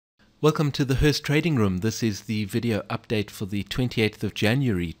Welcome to the Hurst Trading Room. This is the video update for the 28th of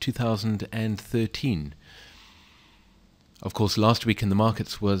January 2013. Of course, last week in the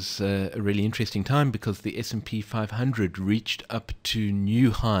markets was a really interesting time because the S&P 500 reached up to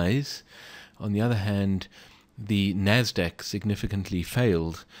new highs. On the other hand, the Nasdaq significantly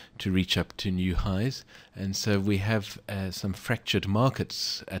failed to reach up to new highs, and so we have some fractured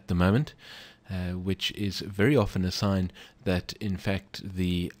markets at the moment. Which is very often a sign that, in fact,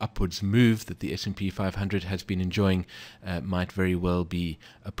 the upwards move that the S&P 500 has been enjoying might very well be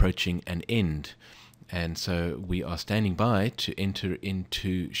approaching an end. And so we are standing by to enter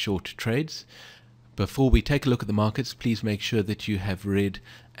into short trades. Before we take a look at the markets, please make sure that you have read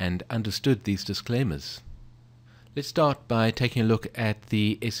and understood these disclaimers. Let's start by taking a look at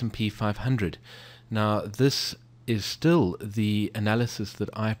the S&P 500. Now, this is still the analysis that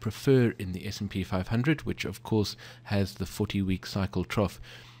I prefer in the S&P 500, which of course has the 40-week cycle trough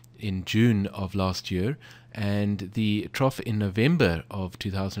in June of last year, and the trough in November of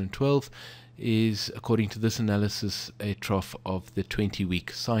 2012 is, according to this analysis, a trough of the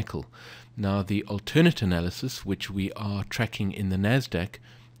 20-week cycle. Now, the alternate analysis, which we are tracking in the Nasdaq,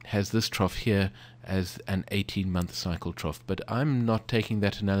 has this trough here as an 18-month cycle trough, but I'm not taking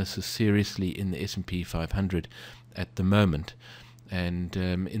that analysis seriously in the S&P 500 at the moment. And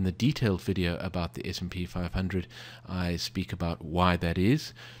in the detailed video about the S&P 500, I speak about why that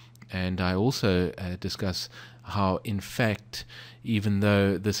is, and I also discuss how, in fact, even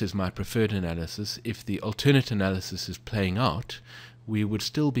though this is my preferred analysis, if the alternate analysis is playing out, we would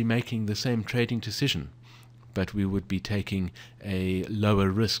still be making the same trading decision, but we would be taking a lower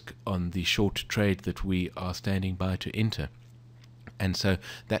risk on the short trade that we are standing by to enter. And so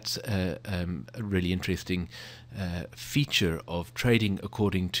that's a really interesting feature of trading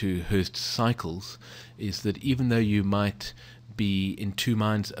according to Hurst cycles, is that even though you might be in two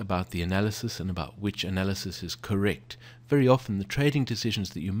minds about the analysis and about which analysis is correct, very often the trading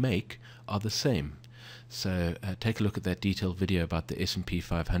decisions that you make are the same. So take a look at that detailed video about the S&P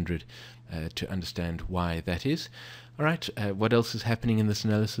 500 to understand why that is. All right, what else is happening in this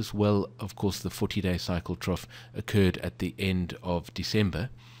analysis? Well, of course, the 40-day cycle trough occurred at the end of December.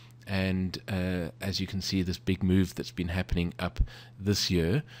 And as you can see, this big move that's been happening up this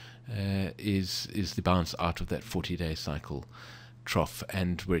year is the bounce out of that 40-day cycle trough.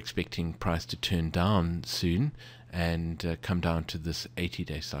 And we're expecting price to turn down soon and come down to this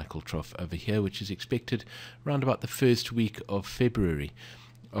 80-day cycle trough over here, which is expected around about the first week of February.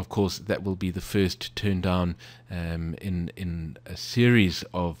 Of course, that will be the first turn down in a series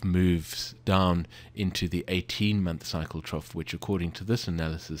of moves down into the 18-month cycle trough, which, according to this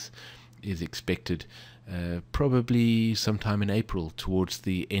analysis, is expected probably sometime in April, towards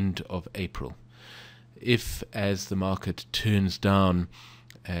the end of April. If, as the market turns down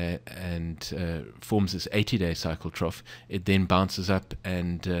and forms this 80-day cycle trough, it then bounces up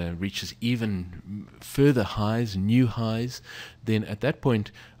and reaches even further highs, new highs, then at that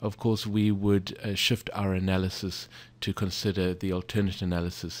point, of course, we would shift our analysis to consider the alternate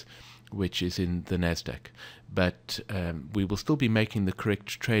analysis, which is in the Nasdaq. But we will still be making the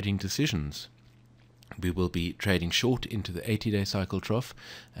correct trading decisions. We will be trading short into the 80-day cycle trough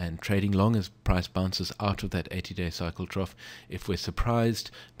and trading long as price bounces out of that 80-day cycle trough. If we're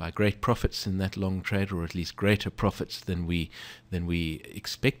surprised by great profits in that long trade, or at least greater profits than we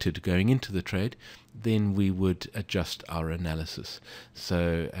expected going into the trade, then we would adjust our analysis.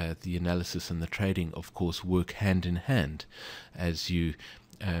 So the analysis and the trading, of course, work hand in hand as you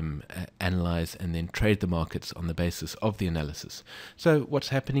analyze and then trade the markets on the basis of the analysis. So what's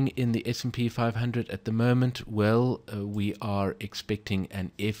happening in the S&P 500 at the moment? Well, we are expecting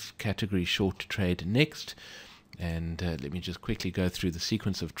an F category short trade next, and let me just quickly go through the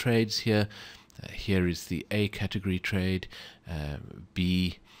sequence of trades here. Here is the A category trade,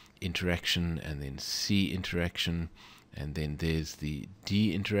 B interaction, and then C interaction, and then there's the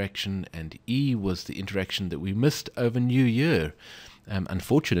D interaction, and E was the interaction that we missed over New Year.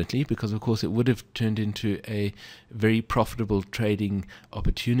 Unfortunately, because of course it would have turned into a very profitable trading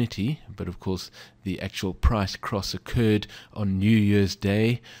opportunity, but of course the actual price cross occurred on New Year's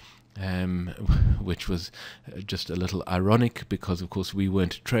Day, which was just a little ironic because of course we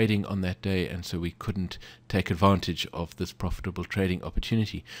weren't trading on that day, and so we couldn't take advantage of this profitable trading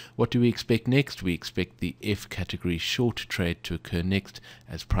opportunity. What do we expect next? We expect the F category short trade to occur next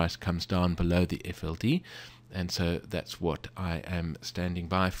as price comes down below the FLD. And so that's what I am standing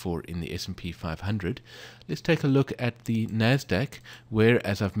by for in the S&P 500. Let's take a look at the Nasdaq, where,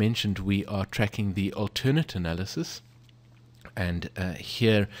 as I've mentioned, we are tracking the alternate analysis. And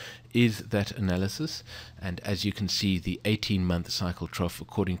here is that analysis, and as you can see, the 18-month cycle trough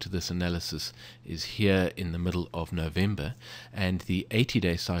according to this analysis is here in the middle of November, and the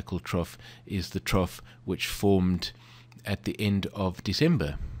 80-day cycle trough is the trough which formed at the end of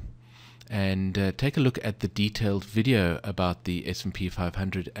December. And take a look at the detailed video about the S&P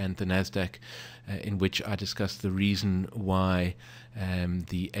 500 and the Nasdaq, in which I discussed the reason why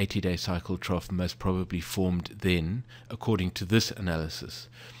the 80-day cycle trough most probably formed then, according to this analysis.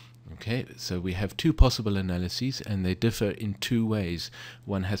 Okay, so we have two possible analyses, and they differ in two ways.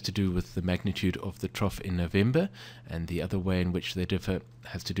 One has to do with the magnitude of the trough in November, and the other way in which they differ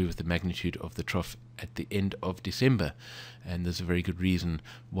has to do with the magnitude of the trough at the end of December. And there's a very good reason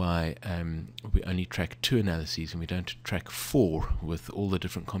why we only track two analyses and we don't track four with all the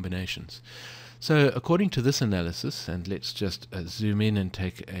different combinations. So according to this analysis, and let's just zoom in and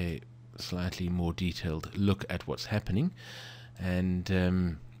take a slightly more detailed look at what's happening.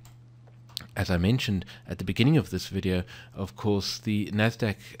 And as I mentioned at the beginning of this video, of course, the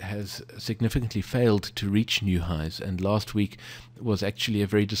Nasdaq has significantly failed to reach new highs, and last week was actually a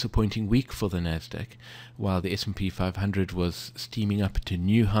very disappointing week for the Nasdaq. While the S&P 500 was steaming up to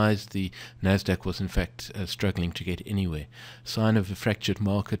new highs, the Nasdaq was in fact struggling to get anywhere. Sign of a fractured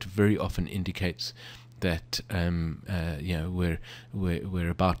market very often indicates that we're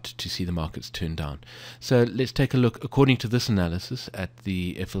about to see the markets turn down. So let's take a look, according to this analysis, at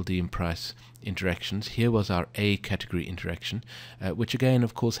the FLD and price interactions. Here was our A category interaction, which again,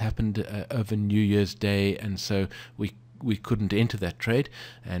 of course, happened over New Year's Day, and so we couldn't enter that trade,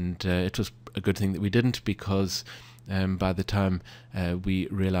 and it was a good thing that we didn't, because by the time we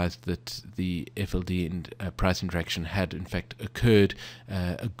realized that the FLD and price interaction had in fact occurred,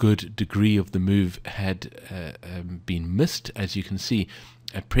 a good degree of the move had been missed. As you can see,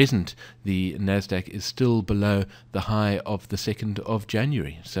 at present the Nasdaq is still below the high of the 2nd of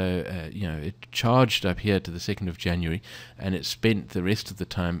January. So it charged up here to the 2nd of January, and it spent the rest of the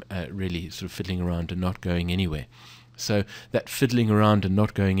time really sort of fiddling around and not going anywhere. So that fiddling around and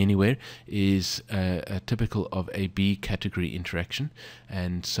not going anywhere is typical of a B category interaction,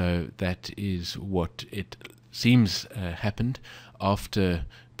 and so that is what it seems happened after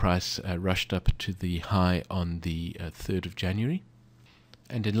price rushed up to the high on the 3rd of January.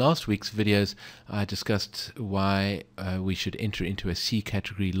 And in last week's videos, I discussed why we should enter into a C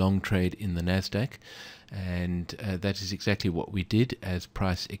category long trade in the Nasdaq, and that is exactly what we did, as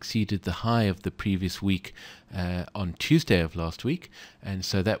price exceeded the high of the previous week on Tuesday of last week, and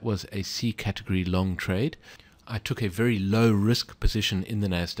so that was a C category long trade. I took a very low risk position in the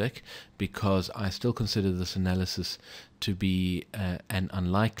Nasdaq because I still consider this analysis to be an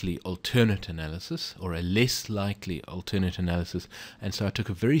unlikely alternate analysis, or a less likely alternate analysis, and so I took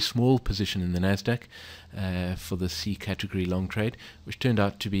a very small position in the Nasdaq for the C category long trade, which turned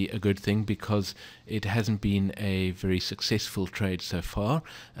out to be a good thing because it hasn't been a very successful trade so far.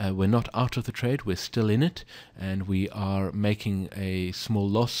 We're not out of the trade, we're still in it, and we are making a small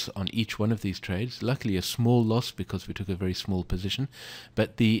loss on each one of these trades. Luckily a small loss because we took a very small position,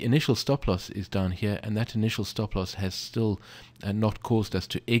 but the initial stop loss is down here, and that initial stop loss has still not caused us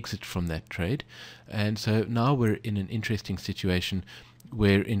to exit from that trade. And so now we're in an interesting situation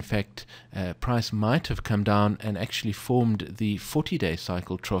where in fact price might have come down and actually formed the 40-day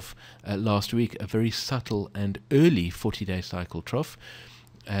cycle trough last week, a very subtle and early 40-day cycle trough.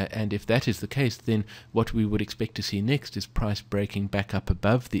 And if that is the case, then what we would expect to see next is price breaking back up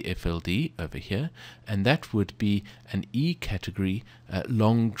above the FLD over here, and that would be an E category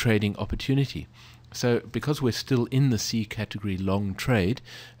long trading opportunity. So because we're still in the C category long trade,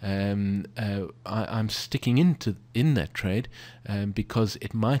 I'm sticking in that trade because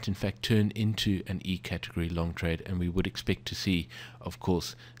it might in fact turn into an E category long trade, and we would expect to see, of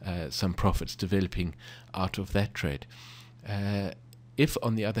course, some profits developing out of that trade. If,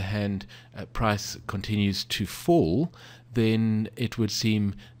 on the other hand, price continues to fall, then it would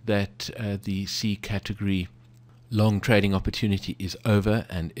seem that the C category long trading opportunity is over,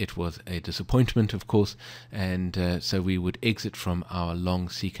 and it was a disappointment, of course, and so we would exit from our long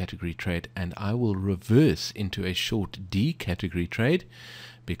C category trade, and I will reverse into a short D category trade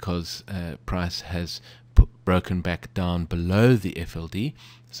because price has broken back down below the FLD.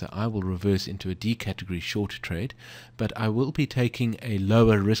 So I will reverse into a D category short trade, but I will be taking a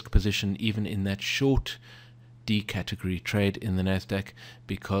lower risk position even in that short D category trade in the Nasdaq,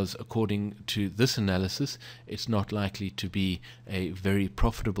 because according to this analysis it's not likely to be a very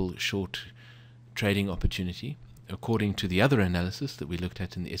profitable short trading opportunity. According to the other analysis that we looked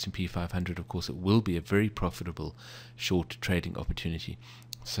at in the S&P 500, of course, it will be a very profitable short trading opportunity.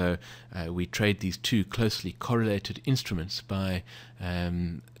 So we trade these two closely correlated instruments by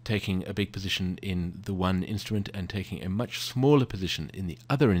taking a big position in the one instrument and taking a much smaller position in the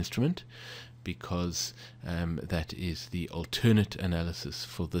other instrument, because that is the alternate analysis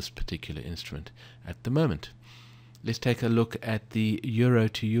for this particular instrument at the moment. Let's take a look at the euro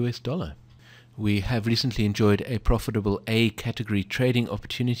to US dollar. We have recently enjoyed a profitable A category trading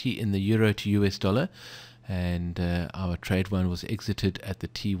opportunity in the euro to US dollar, and our trade 1 was exited at the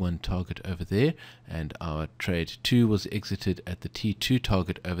T1 target over there, and our trade 2 was exited at the T2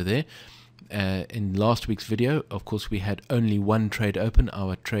 target over there. In last week's video, of course, we had only one trade open,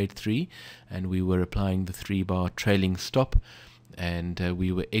 our trade 3, and we were applying the 3-bar trailing stop, and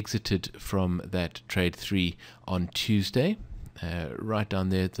we were exited from that trade 3 on Tuesday. Right down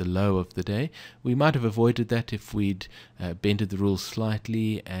there at the low of the day. We might have avoided that if we'd bended the rules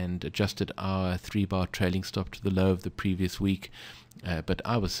slightly and adjusted our 3-bar trailing stop to the low of the previous week, but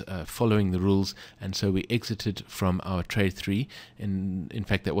I was following the rules, and so we exited from our trade 3. In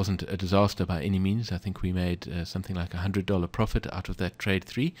fact, that wasn't a disaster by any means. I think we made something like $100 profit out of that trade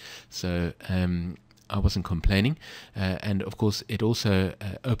 3, so I wasn't complaining, and of course it also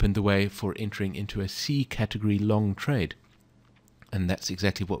opened the way for entering into a C category long trade. And that's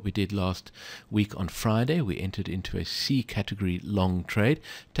exactly what we did last week on Friday. We entered into a C category long trade.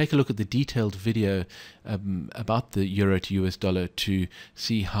 Take a look at the detailed video about the euro to US dollar to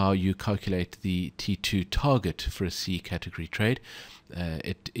see how you calculate the T2 target for a C category trade.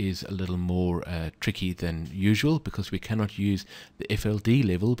 It is a little more tricky than usual, because we cannot use the FLD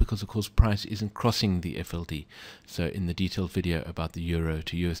level, because of course price isn't crossing the FLD. So in the detailed video about the euro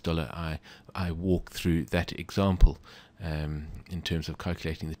to US dollar, I walk through that example in terms of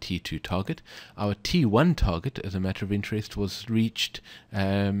calculating the T2 target. Our T1 target, as a matter of interest, was reached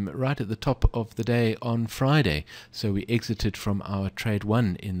right at the top of the day on Friday. So we exited from our trade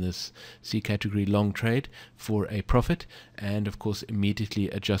 1 in this C category long trade for a profit, and of course immediately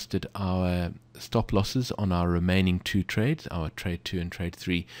adjusted our stop losses on our remaining 2 trades, our trade 2 and trade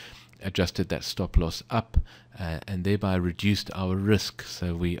 3, adjusted that stop loss up and thereby reduced our risk.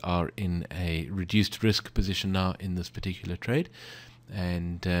 So we are in a reduced risk position now in this particular trade.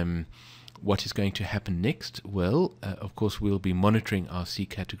 And what is going to happen next? Well, of course, we'll be monitoring our C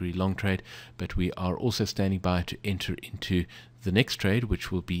category long trade, but we are also standing by to enter into the next trade,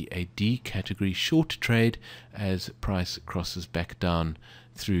 which will be a D category short trade as price crosses back down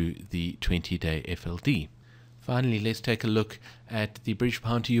through the 20-day FLD. Finally, let's take a look at the British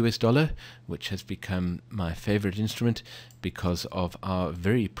pound to US dollar, which has become my favorite instrument because of our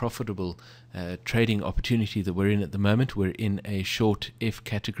very profitable trading opportunity that we're in at the moment. We're in a short F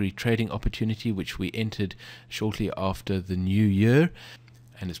category trading opportunity, which we entered shortly after the new year,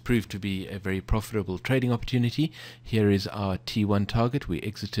 and it's proved to be a very profitable trading opportunity. Here is our T1 target. We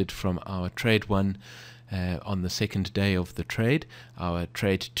exited from our trade 1 on the second day of the trade. Our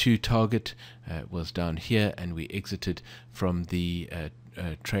trade 2 target was down here, and we exited from the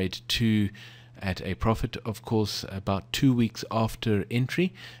trade 2 at a profit, of course, about 2 weeks after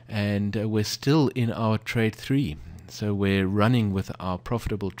entry, and we're still in our trade 3. So we're running with our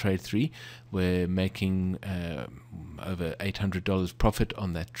profitable trade 3. We're making over $800 profit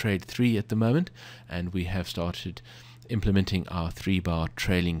on that trade 3 at the moment, and we have started implementing our 3-bar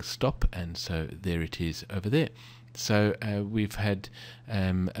trailing stop, and so there it is over there. So we've had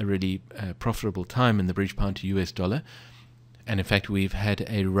a really profitable time in the British pound to US dollar, and in fact we've had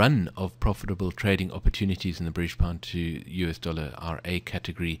a run of profitable trading opportunities in the British pound to US dollar. Our A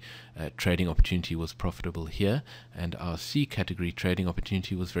category trading opportunity was profitable here, and our C category trading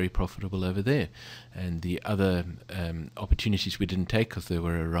opportunity was very profitable over there, and the other opportunities we didn't take because they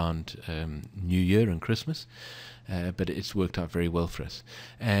were around New Year and Christmas. But it's worked out very well for us.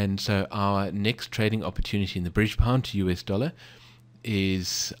 And so our next trading opportunity in the British pound to US dollar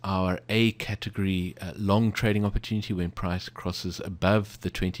is our A category long trading opportunity when price crosses above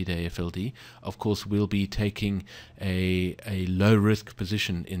the 20-day FLD. Of course, we'll be taking a low risk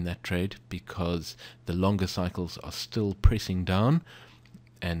position in that trade because the longer cycles are still pressing down,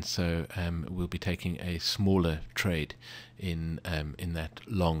 and so we'll be taking a smaller trade in that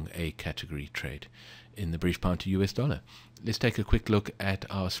long A category trade in the British pound to US dollar. Let's take a quick look at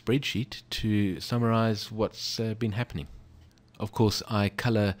our spreadsheet to summarize what's been happening. Of course, I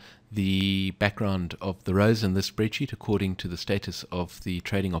color the background of the rows in this spreadsheet according to the status of the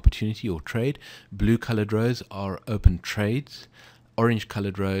trading opportunity or trade. Blue colored rows are open trades. Orange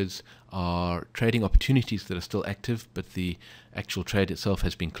colored rows are trading opportunities that are still active, but the actual trade itself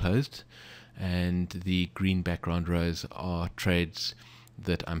has been closed. And the green background rows are trades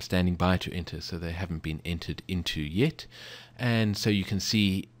that I'm standing by to enter, so they haven't been entered into yet. And so you can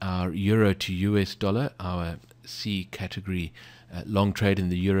see our euro to US dollar, our C category long trade in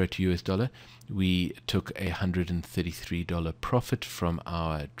the euro to US dollar. We took a $133 profit from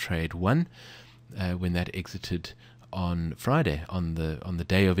our trade one when that exited on Friday, on the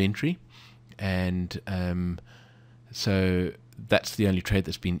day of entry. And so that's the only trade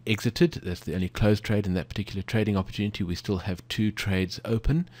that's been exited. That's the only closed trade in that particular trading opportunity. We still have 2 trades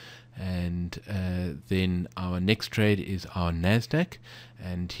open, and then our next trade is our Nasdaq,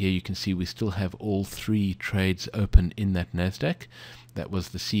 and here you can see we still have all 3 trades open in that Nasdaq. That was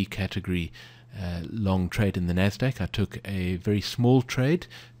the C category long trade in the Nasdaq. I took a very small trade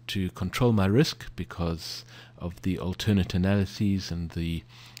to control my risk because of the alternate analyses and the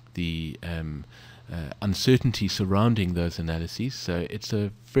uncertainty surrounding those analyses. So it's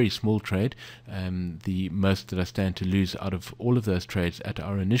a very small trade. The most that I stand to lose out of all of those trades at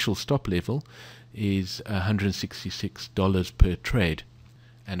our initial stop level is $166 per trade.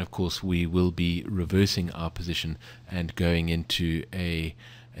 And of course we will be reversing our position and going into a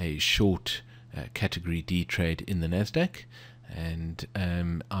short category D trade in the Nasdaq. And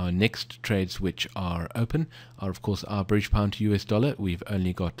our next trades which are open are of course our British pound to US dollar. We've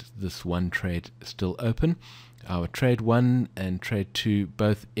only got this one trade still open. Our trade 1 and trade 2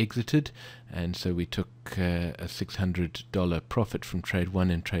 both exited, and so we took a $600 profit from trade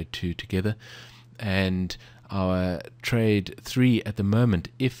 1 and trade 2 together. And our trade 3 at the moment,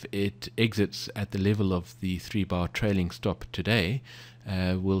 if it exits at the level of the 3-bar trailing stop today,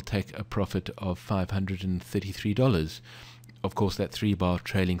 will take a profit of $533. Of course, that 3-bar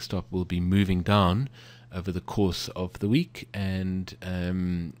trailing stop will be moving down over the course of the week, and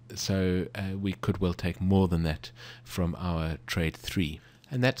so we could well take more than that from our trade 3.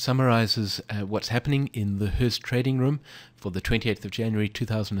 And that summarizes what's happening in the Hurst trading room for the 28th of January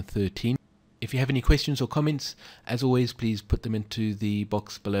 2013. If you have any questions or comments, as always, please put them into the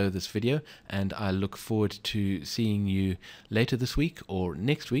box below this video, and I look forward to seeing you later this week or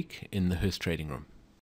next week in the Hurst trading room.